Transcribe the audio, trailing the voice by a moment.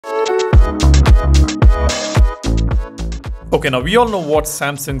Okay, now we all know what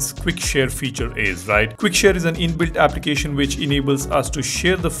Samsung's Quick Share feature is, right? Quick Share is an inbuilt application which enables us to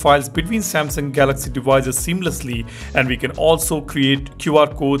share the files between Samsung Galaxy devices seamlessly, and we can also create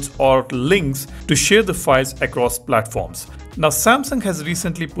QR codes or links to share the files across platforms. Now, Samsung has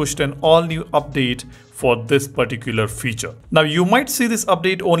recently pushed an all-new update for this particular feature. Now, you might see this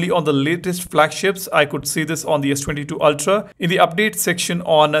update only on the latest flagships. I could see this on the S22 Ultra. In the update section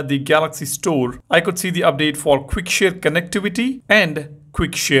on the Galaxy Store, I could see the update for Quick Share connectivity and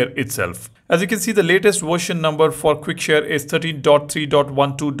Quick Share itself. As you can see, the latest version number for Quick Share is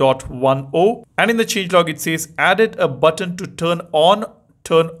 13.3.12.10, and in the changelog it says added a button to turn on,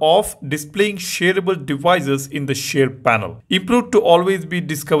 turn off displaying shareable devices in the share panel. Improved to always be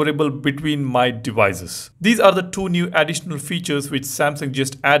discoverable between my devices. These are the two new additional features which Samsung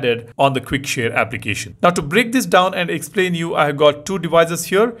just added on the Quick Share application. Now, to break this down and explain you, I have got two devices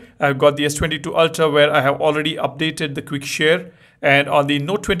here. I've got the S22 Ultra where I have already updated the Quick Share, and on the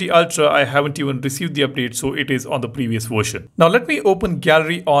Note 20 Ultra I haven't even received the update, so it is on the previous version. Now let me open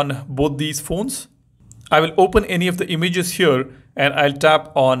Gallery on both these phones. I will open any of the images here and I'll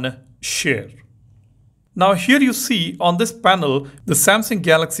tap on Share. Now here you see on this panel the Samsung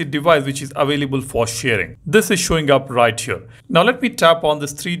Galaxy device which is available for sharing. This is showing up right here. Now let me tap on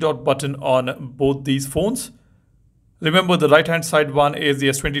this three-dot button on both these phones. Remember, the right hand side one is the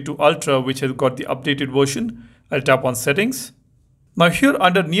S22 Ultra which has got the updated version. I'll tap on Settings. Now here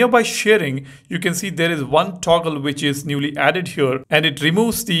under Nearby Sharing, you can see there is one toggle which is newly added here, and it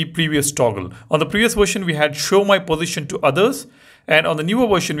removes the previous toggle. On the previous version we had Show My Position to Others, and on the newer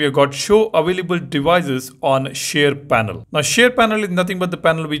version we have got Show Available Devices on Share Panel. Now Share Panel is nothing but the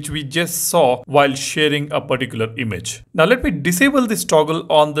panel which we just saw while sharing a particular image. Now let me disable this toggle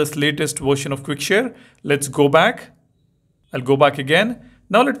on this latest version of Quick Share. Let's go back. I'll go back again.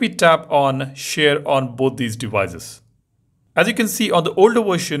 Now let me tap on Share on both these devices. As you can see on the older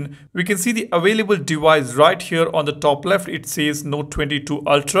version, we can see the available device right here on the top left. It says Note 22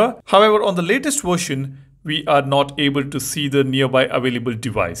 Ultra. However, on the latest version, we are not able to see the nearby available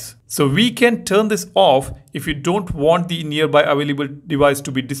device. So we can turn this off if you don't want the nearby available device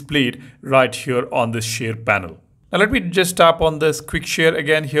to be displayed right here on the Share panel. Now let me just tap on this Quick Share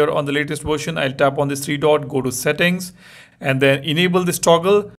again here on the latest version. I'll tap on this three dot, go to Settings, and then enable this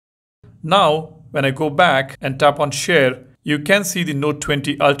toggle. Now, when I go back and tap on Share, you can see the Note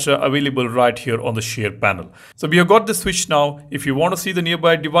 20 Ultra available right here on the Share panel. So we have got the switch now. If you want to see the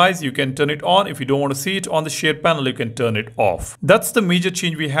nearby device, you can turn it on. If you don't want to see it on the Share panel, you can turn it off. That's the major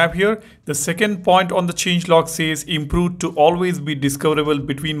change we have here. The second point on the changelog says improved to always be discoverable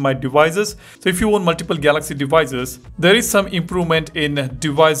between my devices. So if you own multiple Galaxy devices, there is some improvement in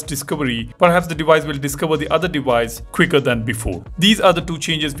device discovery. Perhaps the device will discover the other device quicker than before. These are the two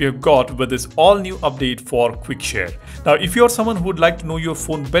changes we have got with this all new update for Quick Share. Now, if you are someone who would like to know your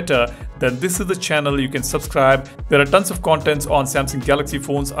phone better, then this is the channel you can subscribe. There are tons of contents on Samsung Galaxy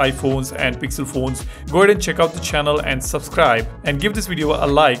phones, iPhones and Pixel phones. Go ahead and check out the channel and subscribe, and give this video a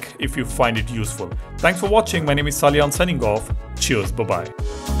like if you find it useful. Thanks for watching. My name is Salian signing off. Cheers.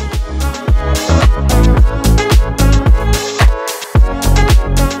 Bye-bye.